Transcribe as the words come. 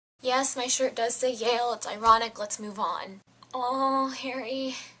Yes, my shirt does say Yale. It's ironic. Let's move on. Oh,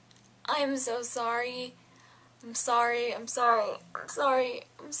 Harry. I'm so sorry. I'm sorry. I'm sorry. I'm sorry.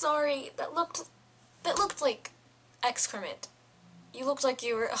 I'm sorry. That looked like excrement. You looked like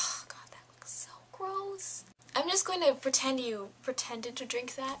you were... Oh, God, that looks so gross. I'm just going to pretend you pretended to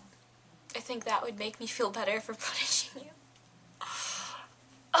drink that. I think that would make me feel better for punishing you.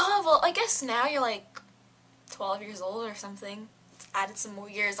 Oh, well, I guess now you're like 12 years old or something. It's added some more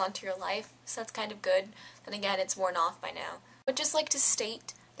years onto your life, so that's kind of good. Then again, it's worn off by now. I'd just like to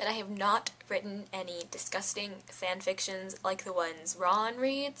state that I have not written any disgusting fanfictions like the ones Ron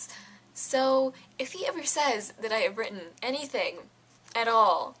reads, so if he ever says that I have written anything at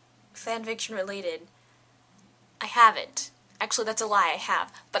all fanfiction related, I haven't. Actually, that's a lie, I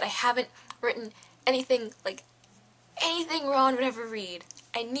have. But I haven't written anything like anything Ron would ever read.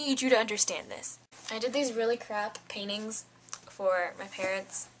 I need you to understand this. I did these really crap paintings for my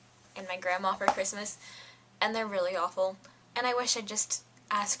parents and my grandma for Christmas, and they're really awful. And I wish I'd just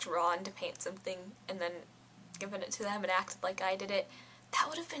asked Ron to paint something and then given it to them and acted like I did it. That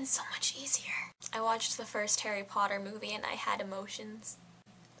would have been so much easier. I watched the first Harry Potter movie and I had emotions.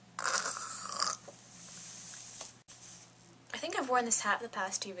 I think I've worn this hat the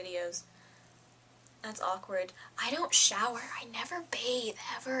past 2 videos. That's awkward. I don't shower. I never bathe,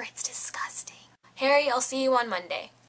 ever. It's disgusting. Harry, I'll see you on Monday.